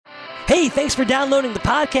Hey, thanks for downloading the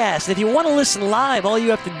podcast. If you want to listen live, all you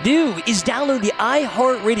have to do is download the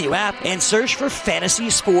iHeartRadio app and search for Fantasy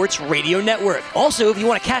Sports Radio Network. Also, if you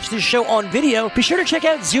want to catch this show on video, be sure to check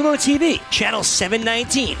out Zumo TV, channel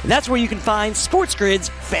 719. That's where you can find Sports Grid's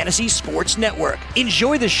Fantasy Sports Network.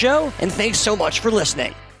 Enjoy the show, and thanks so much for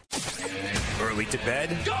listening. Early to bed?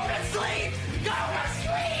 Go to sleep! Go to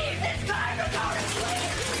sleep! It's time to go to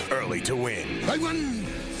sleep! Early to win. I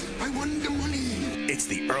won the money. It's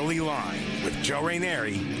the Early Line with Joe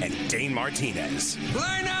Raineri and Dane Martinez.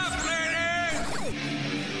 Line up, lady!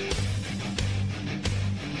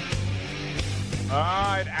 All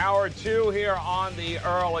right, hour two here on the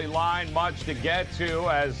Early Line. Much to get to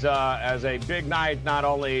as a big night, not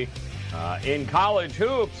only in college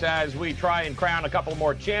hoops, as we try and crown a couple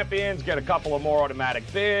more champions, get a couple of more automatic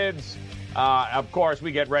bids. Of course,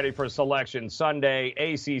 we get ready for Selection Sunday.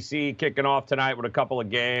 ACC kicking off tonight with a couple of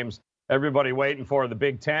games. Everybody waiting for the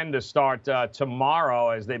Big Ten to start tomorrow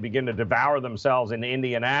as they begin to devour themselves in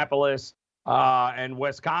Indianapolis. And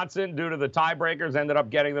Wisconsin, due to the tiebreakers, ended up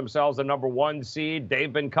getting themselves the number 1 seed.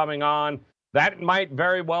 They've been coming on. That might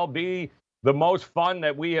very well be the most fun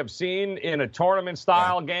that we have seen in a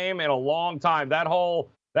tournament-style game in a long time. That whole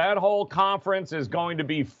conference is going to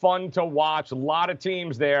be fun to watch. A lot of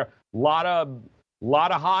teams there, a lot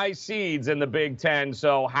of high seeds in the Big Ten.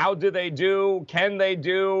 So how do they do? Can they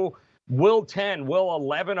do? Will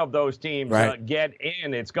 11 of those teams get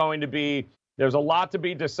in? It's going to be, there's a lot to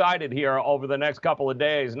be decided here over the next couple of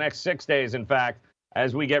days, next 6 days, in fact,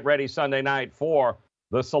 as we get ready Sunday night for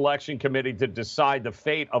the selection committee to decide the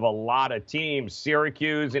fate of a lot of teams.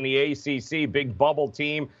 Syracuse in the ACC, big bubble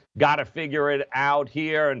team, got to figure it out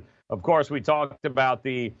here. And, of course, we talked about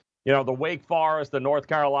the Wake Forest, the North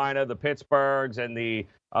Carolina, the Pittsburghs, and the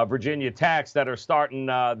Virginia Techs that are starting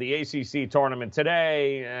the ACC tournament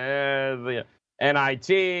today. The NIT,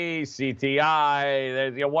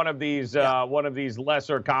 CTI, one of these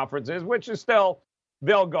lesser conferences, which is still,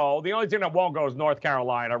 they'll go. The only team that won't go is North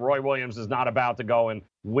Carolina. Roy Williams is not about to go and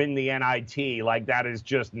win the NIT. Like, that is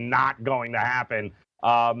just not going to happen.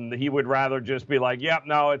 He would rather just be like, yep,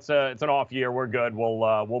 no, it's an off year. We're good.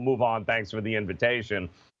 We'll move on. Thanks for the invitation.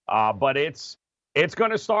 But it's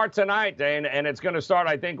going to start tonight, and it's going to start,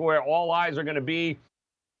 I think, where all eyes are going to be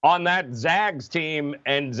on that Zags team,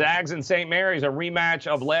 and Zags and St. Mary's, a rematch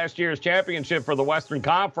of last year's championship for the Western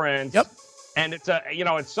Conference. Yep. And it's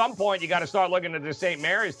at some point you got to start looking at the St.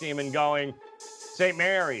 Mary's team and going, St.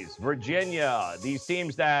 Mary's, Virginia, these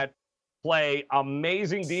teams that play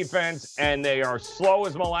amazing defense and they are slow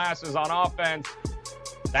as molasses on offense.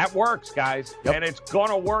 That works, guys. Yep. And it's going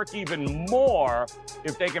to work even more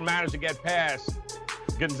if they can manage to get past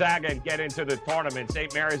Gonzaga and get into the tournament.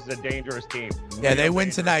 St. Mary's is a dangerous team. Yeah, they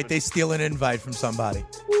win tonight. They steal an invite from somebody.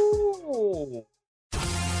 Ooh.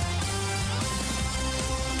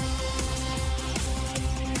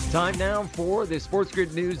 Time now for the Sports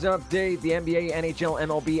Grid News Update. The NBA, NHL,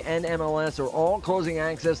 MLB, and MLS are all closing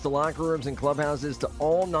access to locker rooms and clubhouses to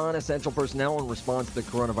all non-essential personnel in response to the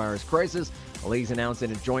coronavirus crisis. The leagues announced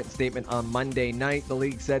in a joint statement on Monday night. The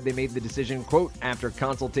league said they made the decision, quote, after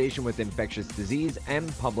consultation with infectious disease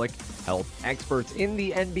and public health experts. In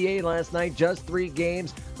the NBA last night, just 3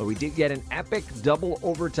 games, but we did get an epic double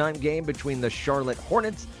overtime game between the Charlotte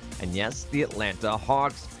Hornets and, yes, the Atlanta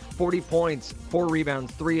Hawks. 40 points, 4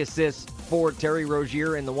 rebounds, 3 assists for Terry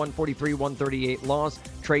Rozier in the 143-138 loss.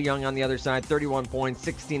 Trae Young on the other side, 31 points,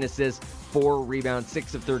 16 assists, 4 rebounds,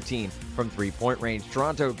 6 of 13 from three-point range.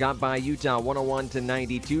 Toronto got by Utah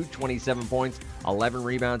 101-92, 27 points, 11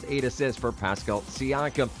 rebounds, 8 assists for Pascal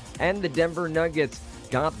Siakam. And the Denver Nuggets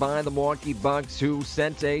got by the Milwaukee Bucks, who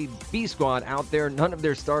sent a B squad out there. None of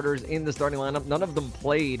their starters in the starting lineup. None of them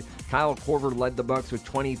played. Kyle Korver led the Bucks with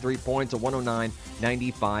 23 points, a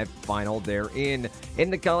 109-95 final therein. In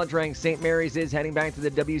the college ranks, St. Mary's is heading back to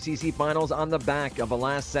the WCC finals on the back of a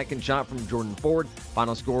last-second shot from Jordan Ford.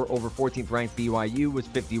 Final score over 14th-ranked BYU was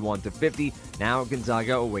 51-50. Now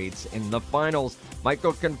Gonzaga awaits in the finals.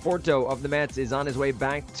 Michael Conforto of the Mets is on his way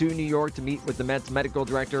back to New York to meet with the Mets medical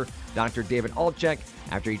director, Dr. David Altchek,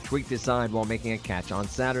 after he tweaked his side while making a catch on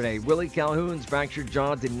Saturday. Willie Calhoun's fractured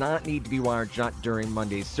jaw did not need to be wired shut during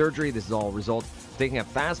Monday's surgery. This is all a result of taking a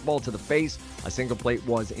fastball to the face. A single plate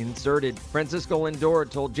was inserted. Francisco Lindor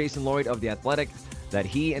told Jason Lloyd of The Athletic that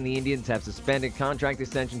he and the Indians have suspended contract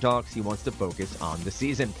extension talks. He wants to focus on the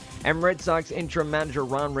season. And Red Sox interim manager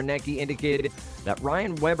Ron Renecki indicated that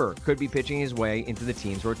Ryan Weber could be pitching his way into the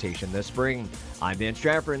team's rotation this spring. I'm Dan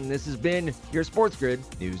Strafford, and this has been your Sports Grid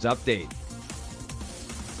News Update.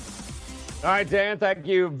 All right, Dan, thank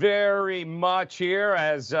you very much here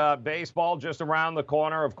as baseball just around the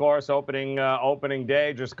corner, of course, opening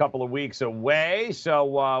day just a couple of weeks away.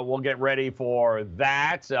 So we'll get ready for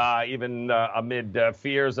that, even amid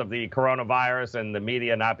fears of the coronavirus and the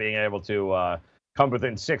media not being able to come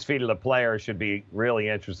within 6 feet of the player. Should be really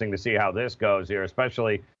interesting to see how this goes here,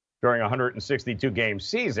 especially during a 162-game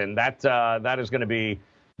season. That is going to be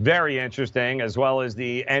very interesting, as well as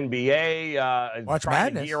the NBA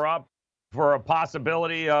trying to gear up for a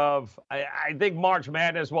possibility of, I think March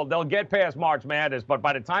Madness, well, they'll get past March Madness, but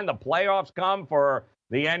by the time the playoffs come for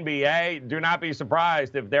the NBA, do not be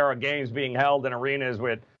surprised if there are games being held in arenas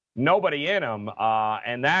with nobody in them.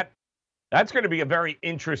 And that's going to be a very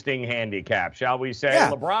interesting handicap, shall we say. Yeah.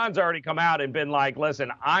 LeBron's already come out and been like,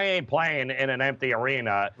 listen, I ain't playing in an empty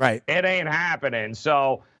arena. Right. It ain't happening.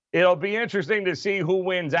 So it'll be interesting to see who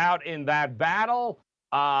wins out in that battle.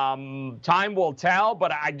 Time will tell,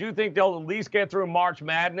 but I do think they'll at least get through March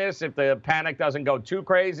Madness if the panic doesn't go too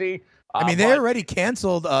crazy. They already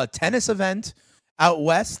canceled a tennis event out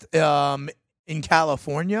west in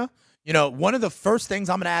California. You know, one of the first things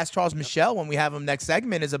I'm going to ask Charles Michel when we have him next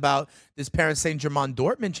segment is about this Paris Saint-Germain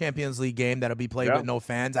Dortmund Champions League game that'll be played with no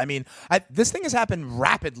fans. I mean, this thing has happened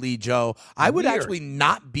rapidly, Joe. I would actually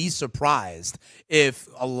not be surprised if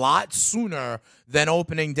a lot sooner than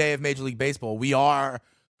opening day of Major League Baseball, we are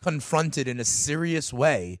confronted in a serious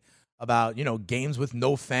way about, games with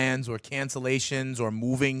no fans or cancellations or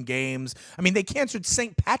moving games. I mean, they canceled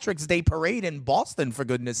St. Patrick's Day Parade in Boston, for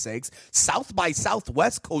goodness sakes. South by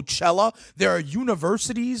Southwest, Coachella. There are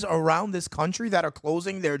universities around this country that are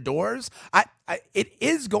closing their doors. It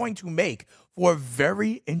is going to make for a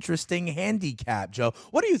very interesting handicap, Joe.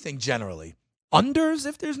 What do you think generally? Unders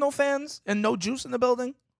if there's no fans and no juice in the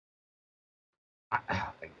building?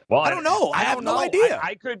 Well, I don't know. I have no idea.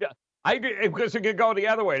 Because it could go the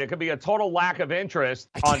other way. There could be a total lack of interest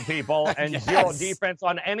on people and zero defense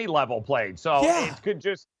on any level played. So it could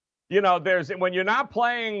just, when you're not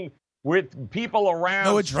playing with people around,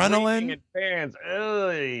 no adrenaline and fans.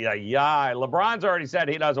 LeBron's already said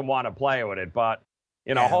he doesn't want to play with it, but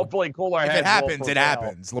hopefully cooler heads. If it happens, it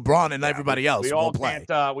happens. LeBron and everybody else will play.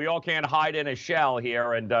 We all can't hide in a shell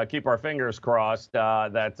here and keep our fingers crossed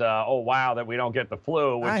that we don't get the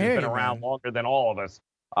flu, which has been around longer than all of us.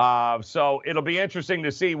 So it'll be interesting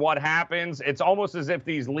to see what happens. It's almost as if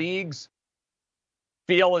these leagues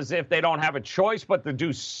feel as if they don't have a choice but to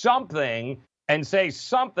do something and say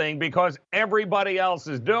something because everybody else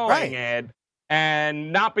is doing it.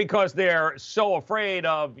 And not because they're so afraid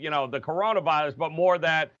of, the coronavirus, but more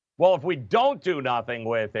that, well, if we don't do nothing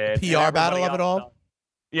with it. PR battle of it all?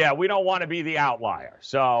 Yeah, we don't want to be the outlier.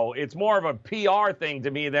 So it's more of a PR thing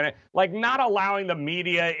to me than not allowing the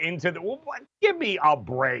media into give me a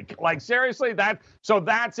break. Seriously,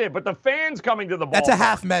 that's it. But the fans coming to the ball. That's a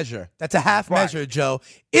half measure. That's a half measure, Joe.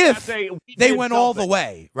 If they went all the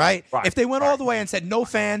way, right? If they went all the way and said no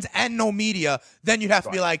fans and no media, then you'd have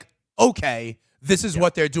to be like, okay, this is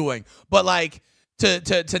what they're doing. But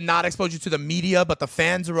to not expose you to the media, but the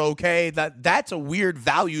fans are okay. That's a weird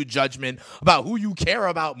value judgment about who you care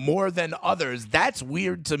about more than others. That's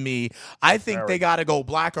weird to me. I think they got to go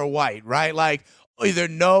black or white, right? Either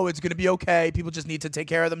no, it's going to be okay. People just need to take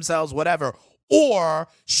care of themselves, whatever, or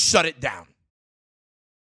shut it down.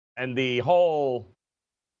 And the whole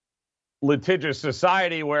litigious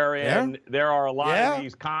society wherein there are a lot of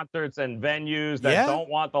these concerts and venues that don't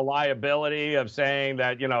want the liability of saying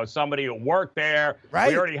that, somebody who worked there. Right.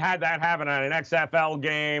 We already had that happen on an XFL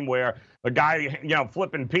game where a guy,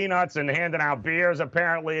 flipping peanuts and handing out beers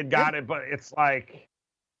apparently had got it. But it's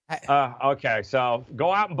okay, so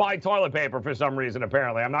go out and buy toilet paper for some reason,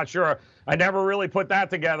 apparently. I'm not sure. I never really put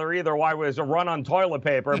that together either, why there's a run on toilet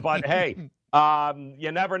paper. But, hey,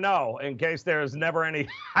 you never know in case there's never any.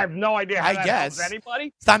 I have no idea how that helps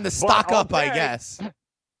anybody. It's time to stock up, I guess.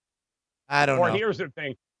 I don't know. Or here's the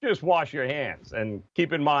thing. Just wash your hands and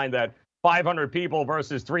keep in mind that 500 people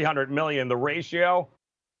versus 300 million, the ratio.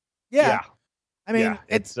 Yeah. I mean,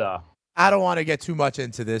 it's I don't want to get too much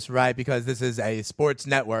into this, right? Because this is a sports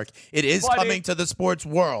network. It is coming to the sports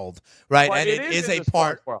world, right? And it is a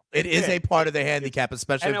part. It is a part of the handicap,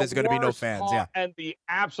 especially if there's going to be no fans. Yeah. And the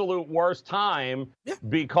absolute worst time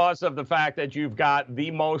because of the fact that you've got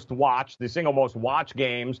the single most watched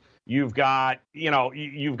games. You've got,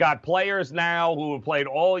 you've got players now who have played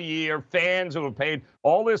all year, fans who have paid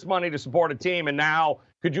all this money to support a team, and now.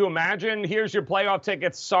 Could you imagine? Here's your playoff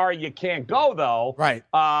tickets. Sorry, you can't go, though. Right.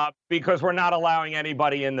 Because we're not allowing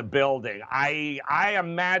anybody in the building. I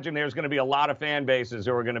imagine there's going to be a lot of fan bases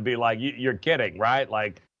who are going to be like, you're kidding, right?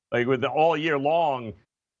 Like with all year long.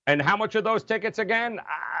 And how much are those tickets again?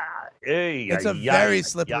 It's a very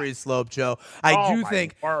slippery slope, Joe. I do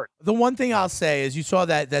think the one thing I'll say is you saw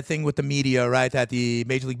that thing with the media, right? That the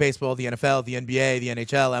Major League Baseball, the NFL, the NBA, the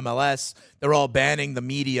NHL, MLS, they're all banning the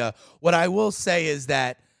media. What I will say is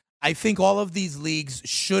that I think all of these leagues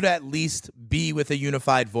should at least be with a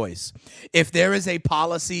unified voice. If there is a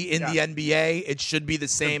policy in the NBA, it should be the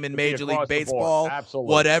same in Major League Baseball,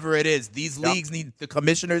 whatever it is. These leagues the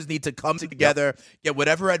commissioners need to come together, get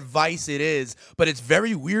whatever advice it is. But it's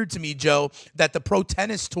very weird to me, Joe, that the Pro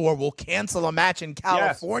Tennis Tour will cancel a match in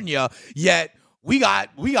California, yet we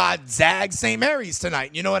got Zag St. Mary's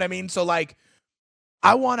tonight. You know what I mean? So, like,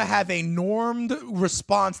 I want to have a normed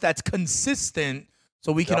response that's consistent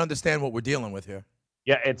so we can understand what we're dealing with here.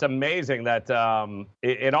 Yeah, it's amazing that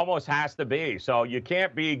it almost has to be. So you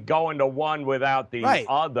can't be going to one without the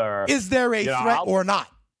other. Is there a threat or not?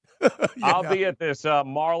 I'll be at this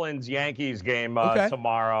Marlins-Yankees game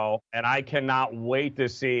tomorrow, and I cannot wait to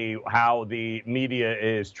see how the media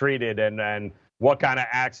is treated and what kind of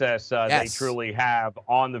access they truly have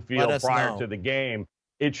on the field prior to the game.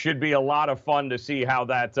 It should be a lot of fun to see how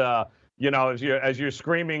that as you're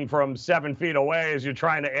screaming from 7 feet away as you're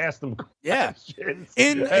trying to ask them questions.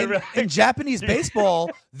 In Japanese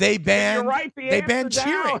baseball, they ban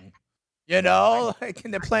cheering. You know, like,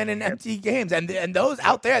 and they're playing in empty games, and those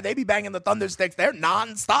out there, they be banging the thunder sticks. They're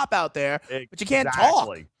nonstop out there, but you can't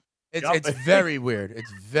talk. It's very weird.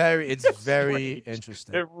 It's very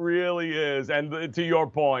interesting. It really is. And to your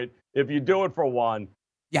point, if you do it for one,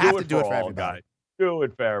 you have to do it for everybody. Guys. Do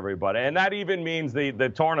it for everybody. And that even means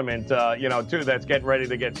the tournament, too, that's getting ready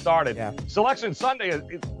to get started. Yeah. Selection Sunday,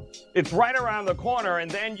 it's right around the corner,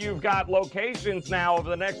 and then you've got locations now over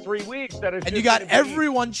the next 3 weeks that are. And you got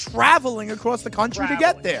everyone traveling across the country to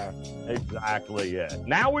get there. Exactly, yeah.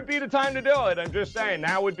 Now would be the time to do it. I'm just saying,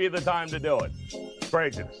 now would be the time to do it.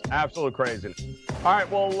 Craziness. Absolute craziness. All right,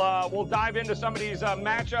 we'll dive into some of these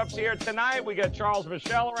matchups here tonight. We got Charles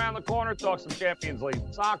Michel around the corner, talk some Champions League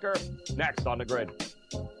soccer. Next on The Grid.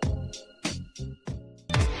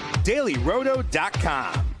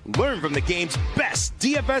 DailyRoto.com. Learn from the game's best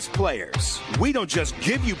DFS players. We don't just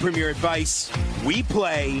give you premier advice, we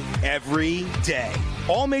play every day.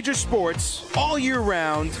 All major sports, all year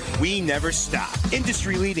round, we never stop.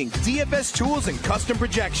 Industry-leading DFS tools and custom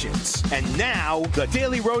projections. And now, the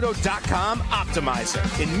DailyRoto.com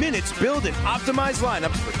Optimizer. In minutes, build and optimize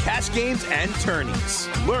lineups for cash games and tourneys.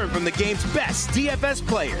 Learn from the game's best DFS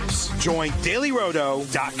players. Join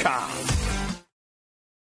DailyRoto.com.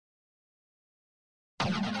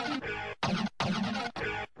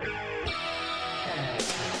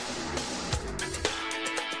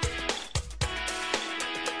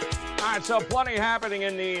 All right, so plenty happening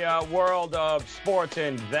in the world of sports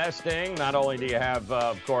investing. Not only do you have,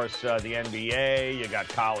 of course, the NBA, you got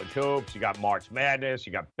college hoops, you got March Madness,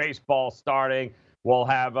 you got baseball starting. We'll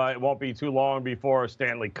have, it won't be too long before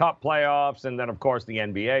Stanley Cup playoffs, and then, of course, the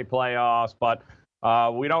NBA playoffs. But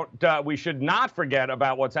we should not forget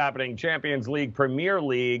about what's happening Champions League, Premier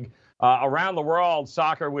League. Around the world,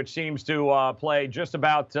 soccer, which seems to play just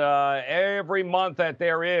about every month that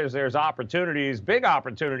there's opportunities, big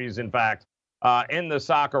opportunities, in fact, in the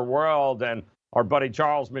soccer world. And our buddy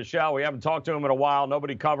Charles Michel, we haven't talked to him in a while.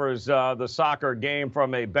 Nobody covers the soccer game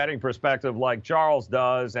from a betting perspective like Charles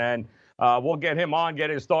does. And we'll get him on, get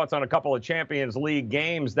his thoughts on a couple of Champions League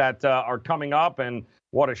games that are coming up. And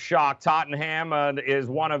what a shock. Tottenham is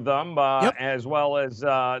one of them, as well as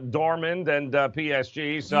Dortmund and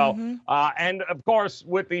PSG. So, and of course,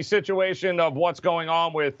 with the situation of what's going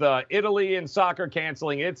on with Italy in soccer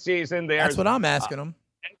canceling its season, that's what I'm asking them.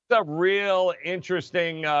 It's a real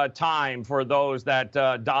interesting time for those that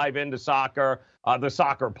dive into soccer. The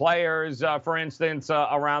soccer players, for instance,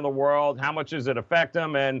 around the world, how much does it affect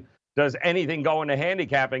them? And does anything go into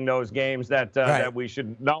handicapping those games that that we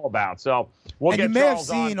should know about? So we'll get Charles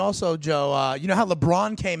on. You may have seen also, Joe, you know how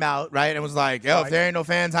LeBron came out, right, and was like, if there ain't no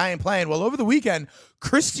fans, I ain't playing. Well, over the weekend,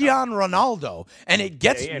 Cristiano Ronaldo, and it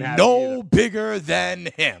gets no bigger than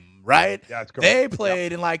him. Right? That's correct. They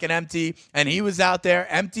played in like an empty, and he was out there,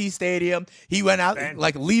 empty stadium. He went out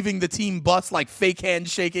like leaving the team bus, like fake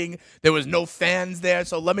handshaking. There was no fans there.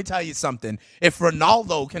 So let me tell you something. If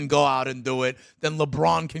Ronaldo can go out and do it, then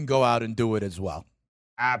LeBron can go out and do it as well.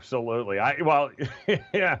 Absolutely.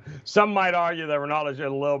 Yeah. Some might argue that Ronaldo's just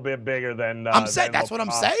a little bit bigger than. I'm saying that's what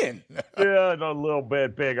I'm saying. Yeah, a little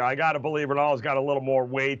bit bigger. I got to believe Ronaldo's got a little more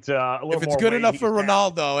weight. If it's good enough for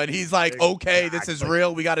Ronaldo, and he's like, okay, this is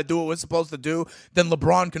real. We got to do what we're supposed to do. Then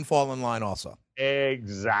LeBron can fall in line also.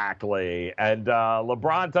 Exactly. And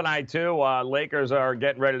LeBron tonight too. Lakers are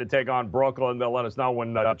getting ready to take on Brooklyn. They'll let us know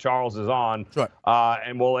when Charles is on. Sure.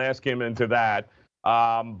 And we'll ask him into that.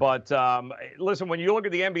 Listen, when you look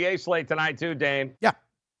at the NBA slate tonight, too, Dane. Yeah.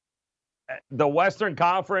 The Western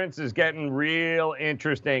Conference is getting real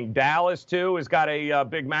interesting. Dallas, too, has got a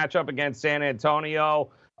big matchup against San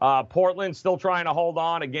Antonio. Portland still trying to hold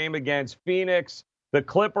on, a game against Phoenix. The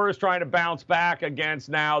Clippers trying to bounce back against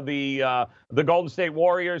now the Golden State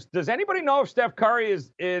Warriors. Does anybody know if Steph Curry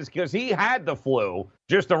is because he had the flu,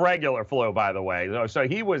 just a regular flu, by the way. So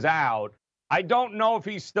he was out. I don't know if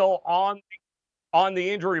he's still on the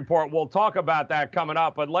injury report. We'll talk about that coming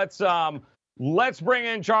up. But let's bring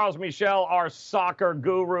in Charles Michel, our soccer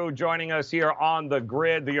guru, joining us here on the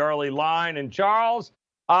grid, the early line. And Charles,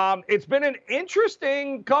 it's been an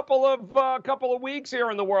interesting couple of weeks here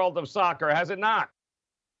in the world of soccer, has it not?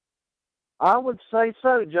 I would say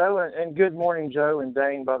so, Joe, and good morning, Joe and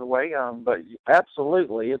Dane, by the way. But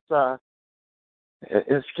absolutely,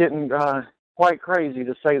 it's getting quite crazy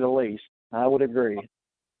to say the least. I would agree.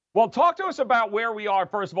 Well, talk to us about where we are,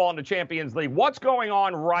 first of all, in the Champions League. What's going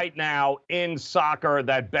on right now in soccer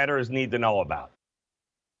that bettors need to know about?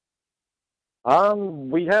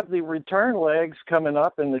 We have the return legs coming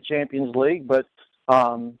up in the Champions League, but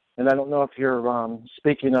and I don't know if you're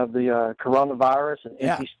speaking of the coronavirus and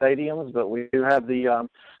empty stadiums, but we do have the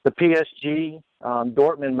PSG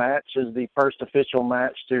Dortmund match is the first official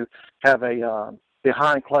match to have a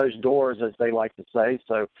behind closed doors, as they like to say.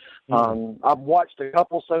 So I've watched a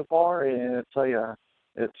couple so far, and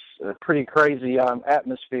it's a pretty crazy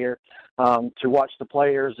atmosphere to watch the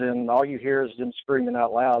players, and all you hear is them screaming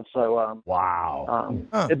out loud. So wow,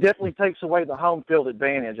 it definitely takes away the home field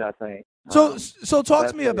advantage, I think. So talk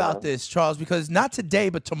to me about this, Charles, because not today,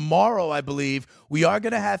 but tomorrow, I believe, we are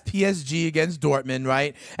going to have PSG against Dortmund,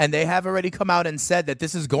 right? And they have already come out and said that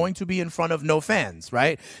this is going to be in front of no fans,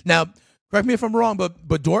 right? Now, correct me if I'm wrong, but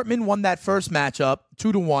Dortmund won that first matchup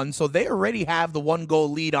 2-1, so they already have the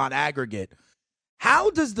 1-goal lead on aggregate.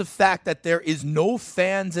 How does the fact that there is no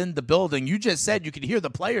fans in the building, you just said you could hear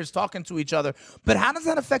the players talking to each other, but how does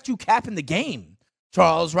that affect you capping the game,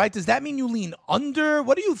 Charles, right? Does that mean you lean under?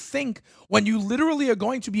 What do you think when you literally are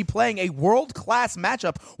going to be playing a world-class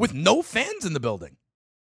matchup with no fans in the building?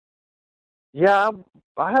 Yeah,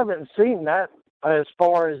 I haven't seen that as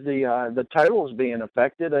far as the totals being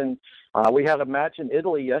affected. And we had a match in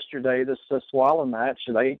Italy yesterday, the Sassuolo match.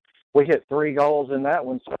 We hit 3 goals in that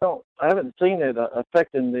one, so I haven't seen it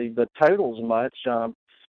affecting the totals much.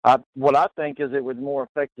 What I think is it would more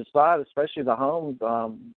affect the side, especially the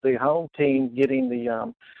home team getting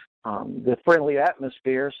the friendly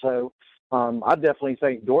atmosphere. So I definitely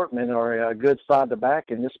think Dortmund are a good side to back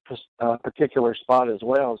in this particular spot as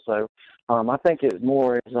well. So I think it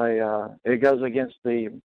more is it goes against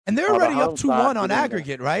the. And they're already up 2-1 on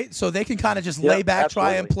aggregate, right? So they can kind of just lay back,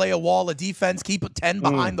 absolutely. try and play a wall of defense, keep a 10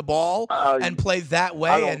 behind the ball, and play that way.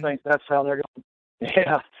 I don't think that's how they're going.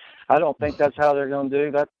 Yeah, I don't think that's how they're going to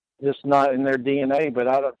do. That's just not in their DNA.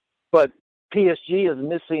 But PSG is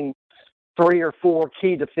missing 3 or 4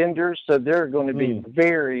 key defenders, so they're going to be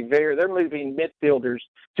very, very. They're moving midfielders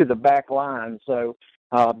to the back line, so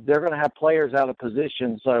they're going to have players out of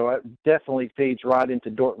position. So it definitely feeds right into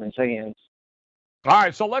Dortmund's hands. All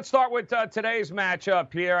right, so let's start with today's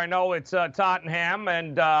matchup here. I know it's Tottenham,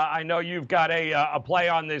 and I know you've got a play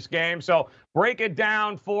on this game. So break it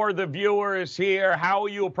down for the viewers here. How are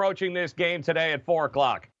you approaching this game today at 4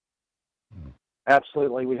 o'clock?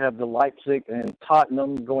 Absolutely. We have the Leipzig and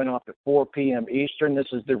Tottenham going off at 4 p.m. Eastern. This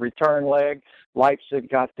is the return leg.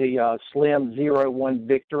 Leipzig got the slim 0-1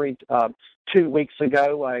 victory 2 weeks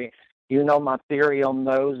ago. You know my theory on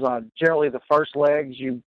those. Generally, the first legs,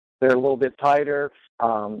 they're a little bit tighter.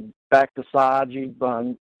 Back to side, you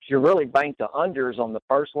really bank the unders on the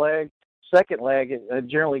first leg. Second leg, it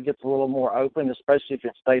generally gets a little more open, especially if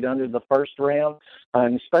it stayed under the first round.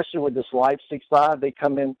 And especially with this Leipzig side, they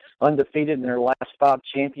come in undefeated in their last 5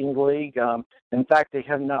 Champions League. In fact, they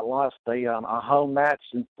have not lost a home match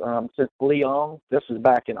since Lyon. This is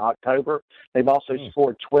back in October. They've also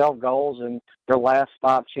scored 12 goals in their last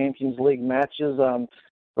 5 Champions League matches.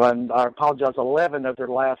 And I apologize, 11 of their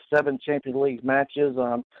last 7 Champions League matches.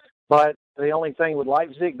 But the only thing with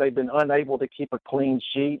Leipzig, they've been unable to keep a clean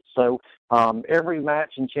sheet. So every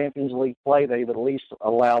match in Champions League play, they've at least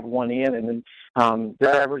allowed 1 in. And then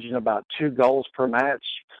they're averaging about 2 goals per match.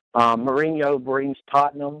 Mourinho brings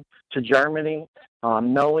Tottenham to Germany,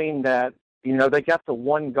 knowing that, they got the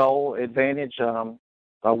 1-goal advantage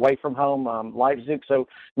away from home, Leipzig. So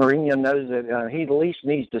Mourinho knows that he at least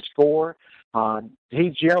needs to score. He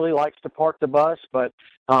generally likes to park the bus, but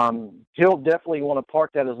he'll definitely want to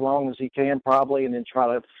park that as long as he can, probably, and then try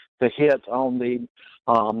to hit on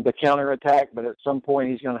the counterattack, but at some point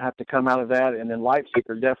he's going to have to come out of that. And then Leipzig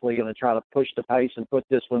are definitely going to try to push the pace and put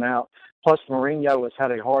this one out. Plus, Mourinho has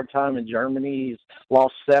had a hard time in Germany. He's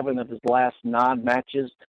lost 7 of his last 9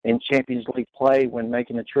 matches in Champions League play when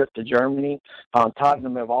making a trip to Germany.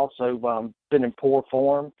 Tottenham have also been in poor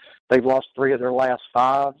form. They've lost 3 of their last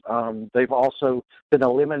 5. They've also been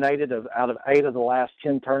eliminated out of 8 of the last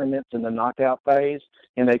 10 tournaments in the knockout phase,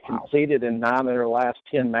 and they conceded in 9 of their last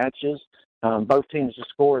 10 matches. Both teams to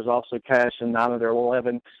score is also cashed in 9 of their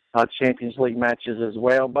 11 Champions League matches as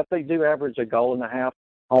well, but they do average a goal and a half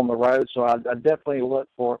on the road, so I definitely look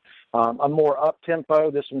for a more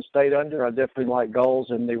up-tempo. This one stayed under. I definitely like goals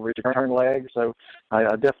in the return leg, so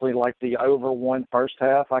I definitely like the over 1 first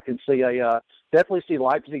half. I can see definitely see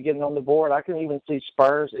Leipzig getting on the board. I can even see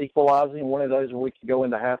Spurs equalizing one of those where we could go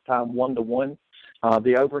into halftime 1-1.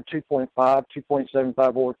 The over 2.5,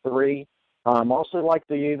 2.75 or 3. Also like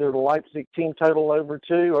either the Leipzig team total over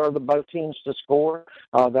 2 or the both teams to score.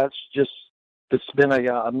 It's been a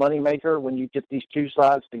moneymaker when you get these two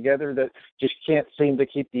sides together that just can't seem to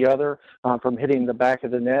keep the other from hitting the back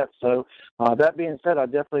of the net. So that being said, I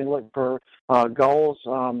definitely look for goals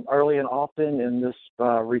early and often in this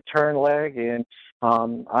return leg, and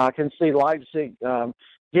I can see Leipzig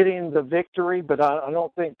getting the victory, but I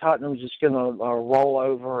don't think Tottenham's just going to roll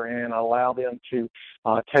over and allow them to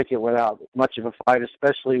take it without much of a fight,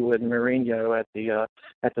 especially with Mourinho at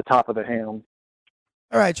the top of the helm.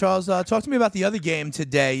 All right, Charles, talk to me about the other game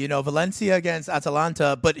today. Valencia against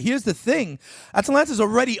Atalanta. But here's the thing. Atalanta's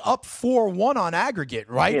already up 4-1 on aggregate,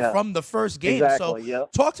 right, from the first game. Exactly, so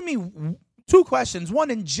talk to me. 2 questions.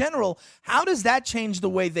 One, in general, how does that change the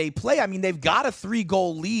way they play? I mean, they've got a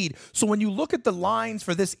 3-goal lead. So when you look at the lines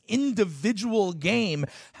for this individual game,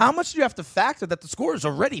 how much do you have to factor that the score is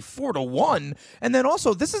already 4-1? And then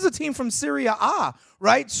also, this is a team from Serie A,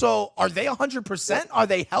 right? So are they 100%? Are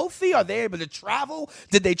they healthy? Are they able to travel?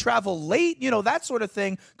 Did they travel late? That sort of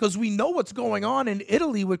thing, because we know what's going on in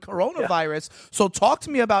Italy with coronavirus. Yeah. So talk to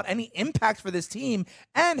me about any impact for this team,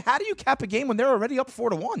 and how do you cap a game when they're already up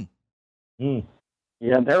 4-1?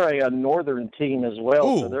 Yeah, they're a northern team as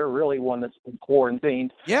well, so they're really one that's been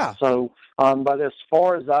quarantined. Yeah. So, but as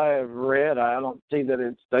far as I have read, I don't see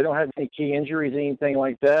that they don't have any key injuries, anything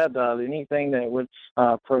like that, anything that would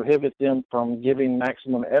prohibit them from giving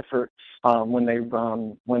maximum effort when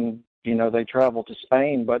they travel to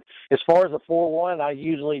Spain. But as far as a 4-1, I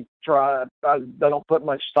usually I don't put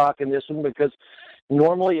much stock in this one, because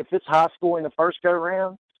normally if it's high scoring the first go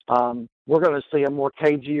round, we're going to see a more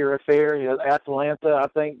cagier affair. Atalanta, I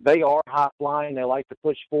think they are high flying. They like to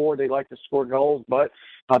push forward. They like to score goals. But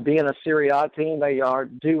being a Serie A team, they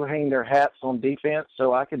do hang their hats on defense.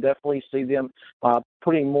 So I could definitely see them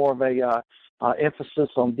putting more of a emphasis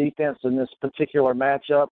on defense in this particular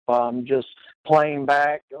matchup. Just playing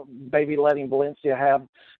back, maybe letting Valencia have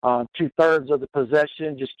 2/3 of the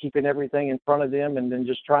possession, just keeping everything in front of them, and then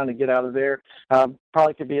just trying to get out of there.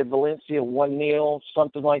 Probably could be a Valencia 1-0,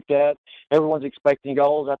 something like that. Everyone's expecting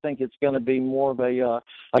goals. I think it's going to be more of a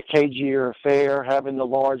cagier affair, having the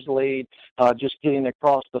large lead, just getting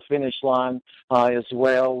across the finish line as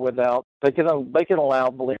well. Without they can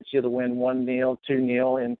allow Valencia to win 1-0,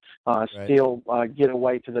 2-0, and still get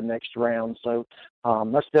away to the next round. So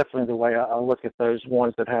that's definitely the way I look at those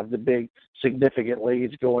ones that have the big significant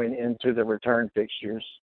leads going into the return fixtures.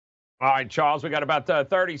 All right, Charles, we got about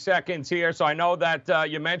 30 seconds here. So I know that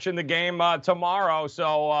you mentioned the game tomorrow.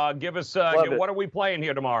 So give us what are we playing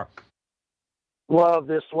here tomorrow? Love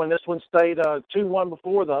this one. This one stayed 2-1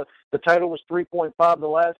 before. The total was 3.5 the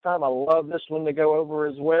last time. I love this one to go over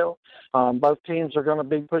as well. Both teams are going to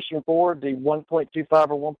be pushing forward. The 1.25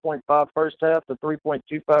 or 1.5 first half, the 3.25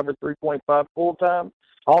 or 3.5 full time.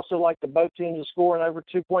 Also like the both teams are scoring over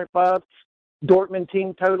 2.5. Dortmund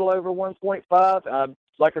team total over 1.5.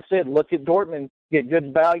 Like I said, look at Dortmund, get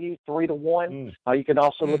good value, 3-1. You can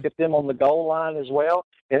also look at them on the goal line as well.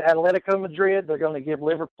 And Atletico Madrid, they're going to give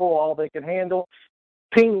Liverpool all they can handle.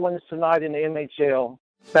 Penguins tonight in the NHL.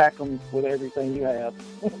 Back them with everything you have.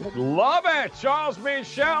 Love it. Charles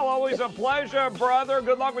Michel, always a pleasure, brother.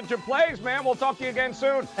 Good luck with your plays, man. We'll talk to you again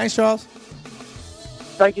soon. Thanks, Charles.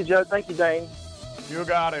 Thank you, Joe. Thank you, Dane. You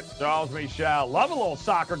got it. Charles Michel. Love a little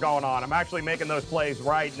soccer going on. I'm actually making those plays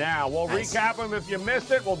right now. We'll recap them if you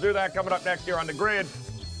missed it. We'll do that coming up next year on The Grid,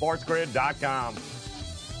 sportsgrid.com.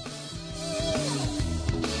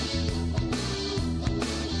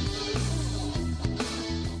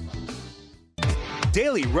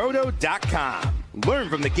 DailyRoto.com. Learn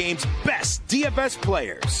from the game's best DFS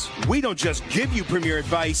players. We don't just give you premier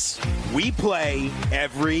advice, we play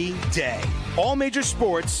every day. All major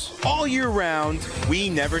sports, all year round, we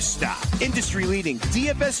never stop. Industry-leading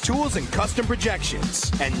DFS tools and custom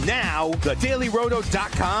projections. And now, the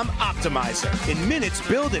DailyRoto.com Optimizer. In minutes,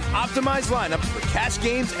 build and optimize lineups for cash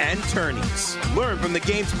games and tourneys. Learn from the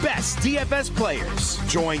game's best DFS players.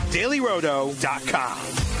 Join DailyRoto.com.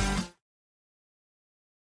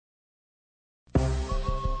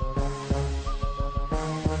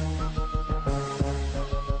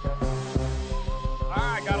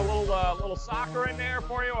 Little soccer in there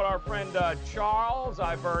for you with our friend Charles.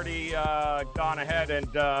 I've already gone ahead and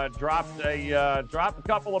dropped a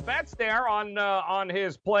couple of bets there on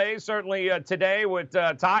his plays. Certainly today with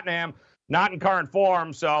Tottenham not in current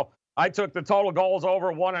form, so I took the total goals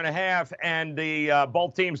over 1.5 and the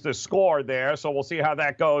both teams to score there. So we'll see how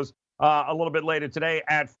that goes a little bit later today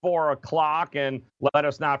at 4:00. And let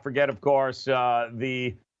us not forget, of course,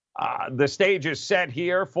 the stage is set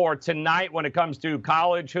here for tonight when it comes to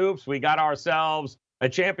college hoops. We got ourselves a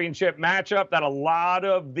championship matchup that a lot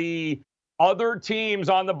of the other teams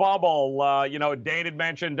on the bubble, Dane had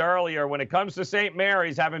mentioned earlier, when it comes to St.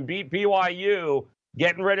 Mary's having beat BYU,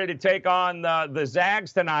 getting ready to take on the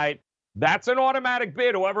Zags tonight, that's an automatic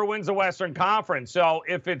bid, whoever wins the Western Conference. So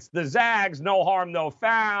if it's the Zags, no harm, no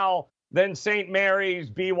foul. Then St. Mary's,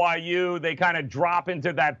 BYU, they kind of drop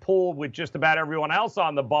into that pool with just about everyone else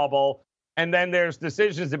on the bubble. And then there's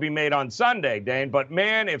decisions to be made on Sunday, Dane. But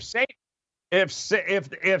man, if St.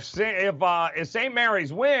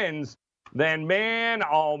 Mary's wins, then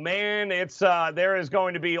it's there is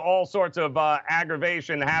going to be all sorts of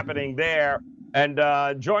aggravation happening there. And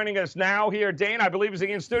joining us now here, Dane, I believe, is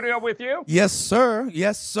he in studio with you? Yes, sir.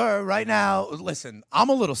 Yes, sir. Right now, listen, I'm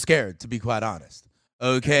a little scared, to be quite honest.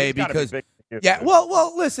 Okay, because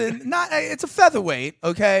listen, it's a featherweight,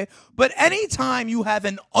 okay? But anytime you have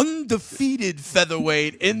an undefeated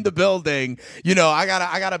featherweight in the building, I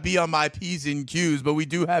gotta be on my P's and Q's. But we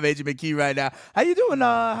do have AJ McKee right now. How you doing?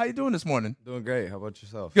 How you doing this morning? Doing great. How about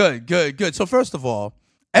yourself? Good. So first of all,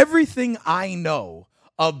 everything I know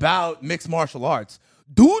about mixed martial arts,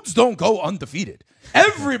 dudes don't go undefeated.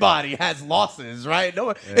 Everybody has losses, right?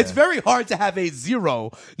 No, It's very hard to have a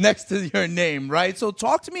 0 next to your name, right? So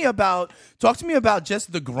talk to me about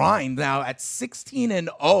just the grind now at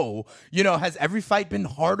 16-0. Has every fight been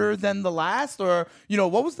harder than the last, or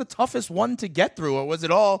what was the toughest one to get through, or was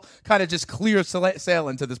it all kind of just clear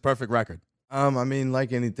sailing to this perfect record?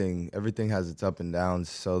 Like anything, everything has its up and downs.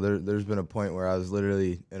 So there's been a point where I was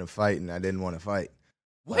literally in a fight and I didn't want to fight.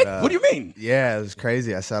 What? What do you mean? Yeah, it was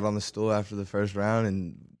crazy. I sat on the stool after the first round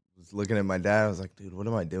and was looking at my dad. I was like, dude, what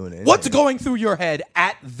am I doing? What's going through your head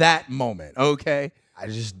at that moment? Okay. I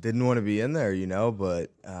just didn't want to be in there,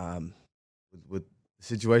 but with the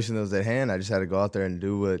situation that was at hand, I just had to go out there and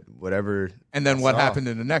do whatever. And then what happened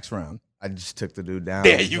in the next round? I just took the dude down.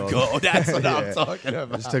 There you go. That's what I'm talking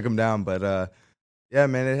about. I just took him down. But, yeah,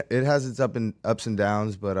 man, it has its ups and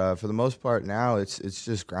downs, but for the most part now, it's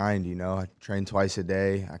just grind. I train twice a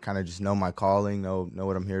day. I kind of just know my calling, know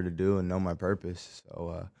what I'm here to do, and know my purpose.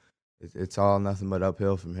 So it's all nothing but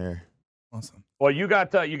uphill from here. Awesome. Well, you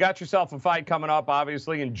got yourself a fight coming up,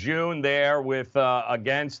 obviously in June there with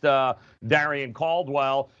against Darian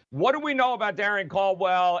Caldwell. What do we know about Darian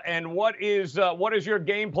Caldwell, and what is your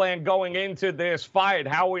game plan going into this fight?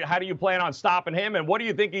 How do you plan on stopping him, and what do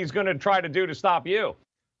you think he's going to try to do to stop you?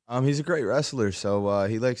 He's a great wrestler, so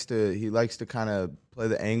he likes to kind of play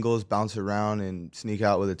the angles, bounce around, and sneak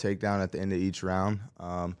out with a takedown at the end of each round.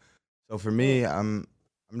 So for me, I'm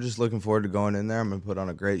just looking forward to going in there. I'm going to put on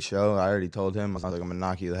a great show. I already told him, I was like, I'm going to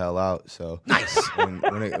knock you the hell out. So nice.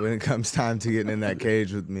 when it comes time to getting in that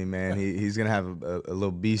cage with me, man, he's going to have a little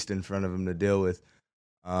beast in front of him to deal with.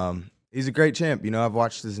 He's a great champ. I've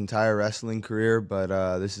watched his entire wrestling career, but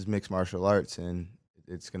this is mixed martial arts, and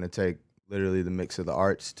it's going to take literally the mix of the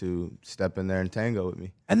arts to step in there and tango with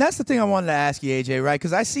me. And that's the thing I wanted to ask you, AJ, right?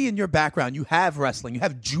 Because I see in your background, you have wrestling, you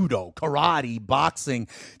have judo, karate, boxing.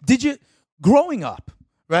 Growing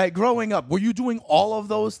up, were you doing all of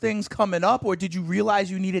those things coming up, or did you realize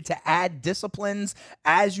you needed to add disciplines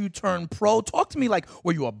as you turned pro? Talk to me,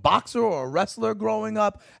 were you a boxer or a wrestler growing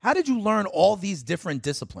up? How did you learn all these different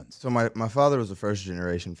disciplines? So my father was a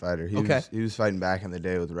first-generation fighter. He was fighting back in the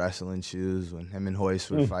day with wrestling shoes when him and Hoist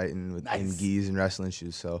were fighting in gis and wrestling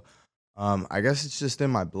shoes. So I guess it's just in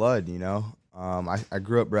my blood, I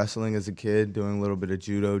grew up wrestling as a kid, doing a little bit of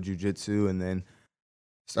judo, jiu-jitsu, and then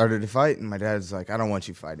started to fight, and my dad's like, I don't want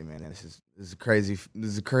you fighting, man. This is a crazy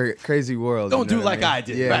world. Don't do like I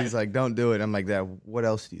did. Yeah, right. He's like, don't do it. I'm like, Dad, what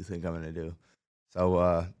else do you think I'm gonna do?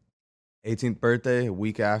 So 18th birthday, a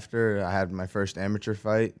week after, I had my first amateur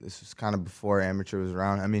fight. This was kind of before amateur was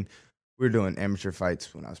around. I mean, we were doing amateur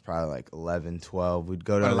fights when I was probably like 11, 12. We'd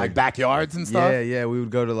go to like backyards and stuff. Yeah. We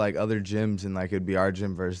would go to like other gyms and like it'd be our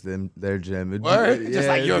gym versus their gym. Just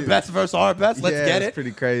like your best versus our best. Let's get it. It's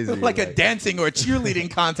pretty crazy. Like a dancing or a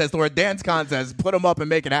cheerleading contest or a dance contest. Put them up and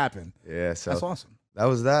make it happen. Yeah, so that's awesome. That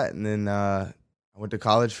was that, and then I went to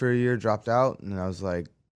college for a year, dropped out, and I was like,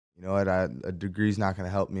 you know what, a degree's not going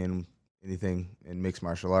to help me in anything in mixed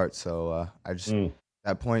martial arts. So I just at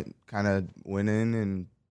that point kind of went in and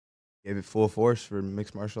gave it full force for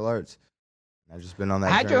mixed martial arts. And I've just been on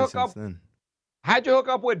that journey since then. How'd you hook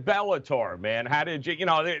up with Bellator, man? How did you,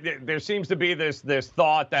 there seems to be this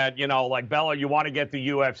thought that, like Bella, you want to get the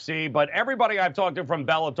UFC, but everybody I've talked to from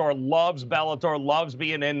Bellator, loves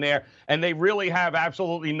being in there, and they really have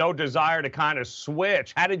absolutely no desire to kind of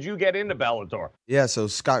switch. How did you get into Bellator? Yeah, so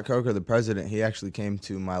Scott Coker, the president, he actually came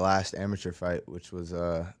to my last amateur fight, which was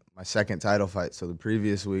my second title fight. So the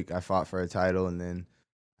previous week I fought for a title, and then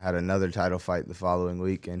had another title fight the following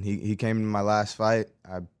week, and he came to my last fight.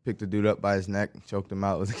 I picked the dude up by his neck and choked him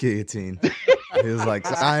out with a guillotine. He was like,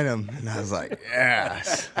 sign him. And I was like,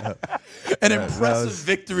 yes. An impressive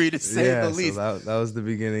victory, to say the least. So that was the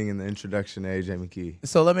beginning and the introduction to AJ McKee.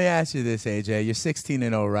 So let me ask you this, AJ. You're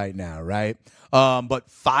 16-0 right now, right? But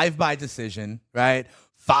 5 by decision, right?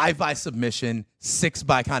 5 by submission, 6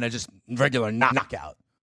 by kind of just regular knockout.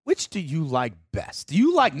 Which do you like best? Do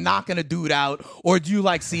you like knocking a dude out, or do you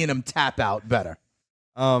like seeing him tap out better?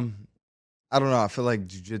 I don't know. I feel like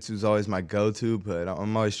jiu-jitsu is always my go-to, but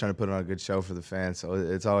I'm always trying to put on a good show for the fans, so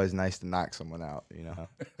it's always nice to knock someone out,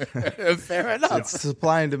 Fair enough. It's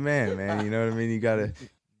supply and demand, man. You know what I mean? You got to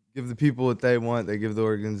give the people what they want. They give the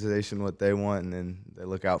organization what they want, and then they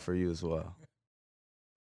look out for you as well.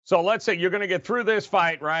 So let's say you're going to get through this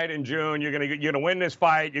fight, right, in June. You're going to win this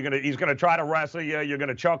fight. He's going to try to wrestle you. You're going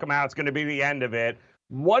to choke him out. It's going to be the end of it.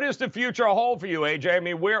 What does the future hold for you, AJ? I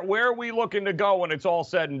mean, where are we looking to go when it's all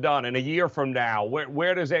said and done? In a year from now,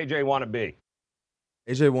 where does AJ want to be?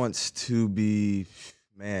 AJ wants to be,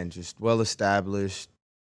 man, just well-established,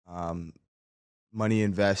 money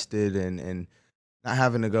invested, and not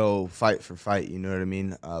having to go fight for fight, you know what I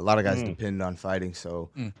mean? A lot of guys depend on fighting, so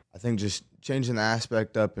I think just changing the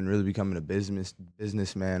aspect up and really becoming a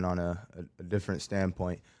businessman on a different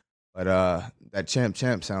standpoint. But that champ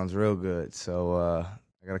sounds real good, so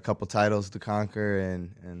I got a couple titles to conquer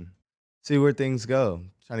and see where things go.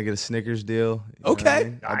 Trying to get a Snickers deal.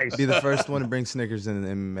 Okay. Nice. I'd be the first one to bring Snickers in the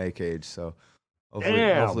MMA cage, so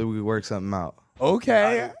hopefully we work something out.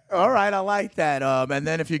 Okay. All right. I like that. And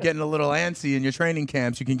then if you're getting a little antsy in your training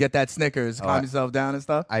camps, you can get that Snickers, calm yourself down and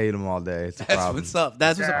stuff. I eat them all day. It's a That's problem. what's up.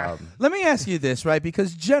 That's what's up. Let me ask you this, right?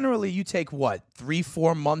 Because generally you take,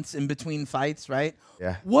 3-4 months in between fights, right?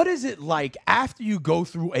 Yeah. What is it like after you go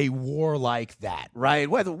through a war like that, right?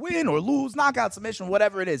 Whether win or lose, knockout, submission,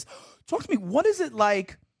 whatever it is. Talk to me. What is it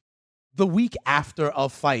like the week after a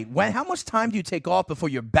fight? How much time do you take off before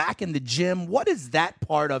you're back in the gym? What is that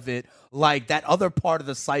part of it like, that other part of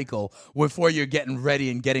the cycle before you're getting ready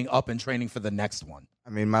and getting up and training for the next one? I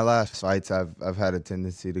mean, my last fights, I've had a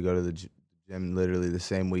tendency to go to the gym literally the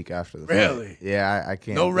same week after the fight. Really? Yeah, I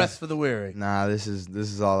can't. No rest for the weary. Nah, this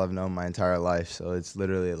is all I've known my entire life, so it's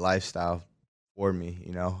literally a lifestyle for me,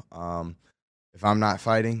 If I'm not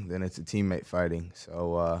fighting, then it's a teammate fighting.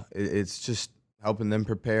 So it's just helping them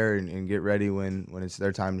prepare and get ready when it's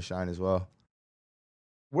their time to shine as well.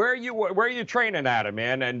 Where are you training at,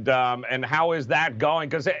 man? And how is that going?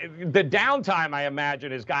 Because the downtime, I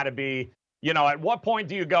imagine, has got to be, at what point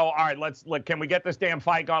do you go, all right, can we get this damn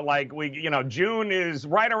fight going? Like June is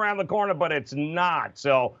right around the corner, but it's not.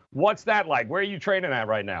 So what's that like? Where are you training at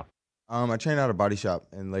right now? I train out of Body Shop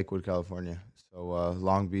in Lakewood, California. So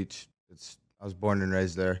Long Beach. I was born and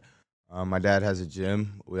raised there. My dad has a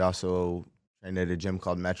gym. We also train at a gym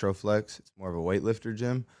called Metroflex. It's more of a weightlifter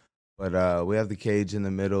gym, but we have the cage in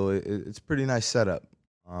the middle. It's a pretty nice setup.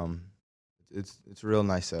 It's a real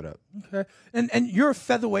nice setup. Okay. And you're a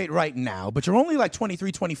featherweight right now, but you're only like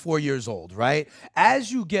 23, 24 years old, right?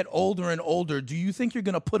 As you get older and older, do you think you're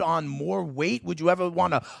going to put on more weight? Would you ever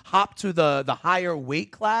want to hop to the higher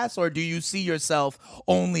weight class, or do you see yourself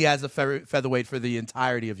only as a featherweight for the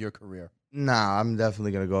entirety of your career? Nah, I'm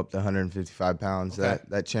definitely going to go up to 155 pounds. Okay.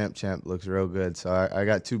 That champ looks real good. So I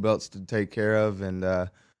got 2 belts to take care of. And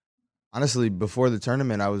honestly, before the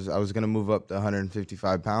tournament, I was going to move up to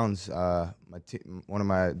 155 pounds. One of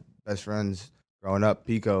my best friends growing up,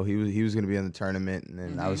 Pico, he was going to be in the tournament. And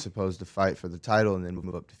then I was supposed to fight for the title and then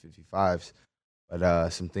move up to 55s. But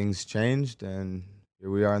some things changed, and here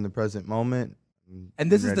we are in the present moment.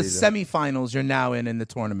 And this is the semifinals you're now in the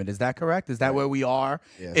tournament. Is that correct? Is that where we are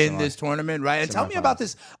in this tournament, right? And tell me about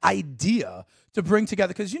this idea to bring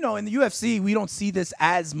together, because, in the UFC, we don't see this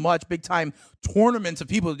as much, big-time tournaments of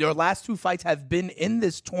people. Your last 2 fights have been in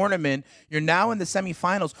this tournament. You're now in the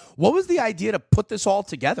semifinals. What was the idea to put this all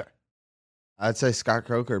together? I'd say Scott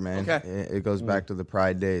Coker, man. Okay. It goes back to the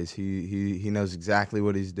Pride days. He knows exactly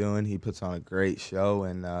what he's doing. He puts on a great show,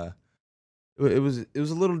 and it was a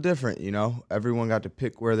little different, Everyone got to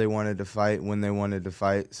pick where they wanted to fight, when they wanted to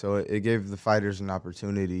fight. So it gave the fighters an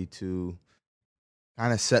opportunity to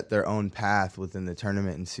kind of set their own path within the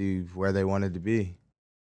tournament and see where they wanted to be.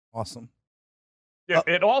 Awesome.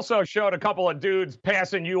 It also showed a couple of dudes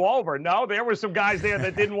passing you over. No, there were some guys there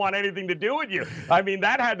that didn't want anything to do with you. I mean,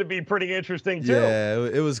 that had to be pretty interesting, too. Yeah,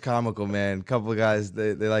 it was comical, man. A couple of guys,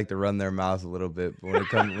 they like to run their mouth a little bit. But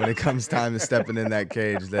when it comes time to stepping in that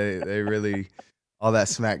cage, they really, all that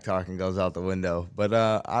smack talking goes out the window. But,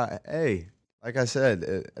 hey, like I said,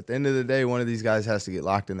 at the end of the day, one of these guys has to get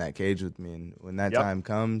locked in that cage with me. And when that time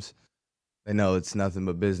comes, they know it's nothing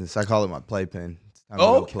but business. I call it my playpen.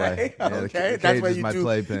 Okay.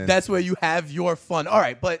 Playpen. That's where you have your fun. All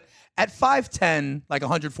right, but at 5'10", like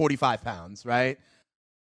 145 pounds, right?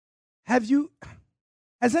 Has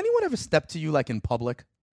anyone ever stepped to you like in public?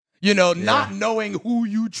 Not knowing who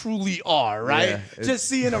you truly are, right? Yeah, just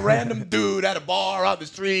seeing a random dude at a bar, on the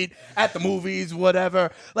street, at the movies,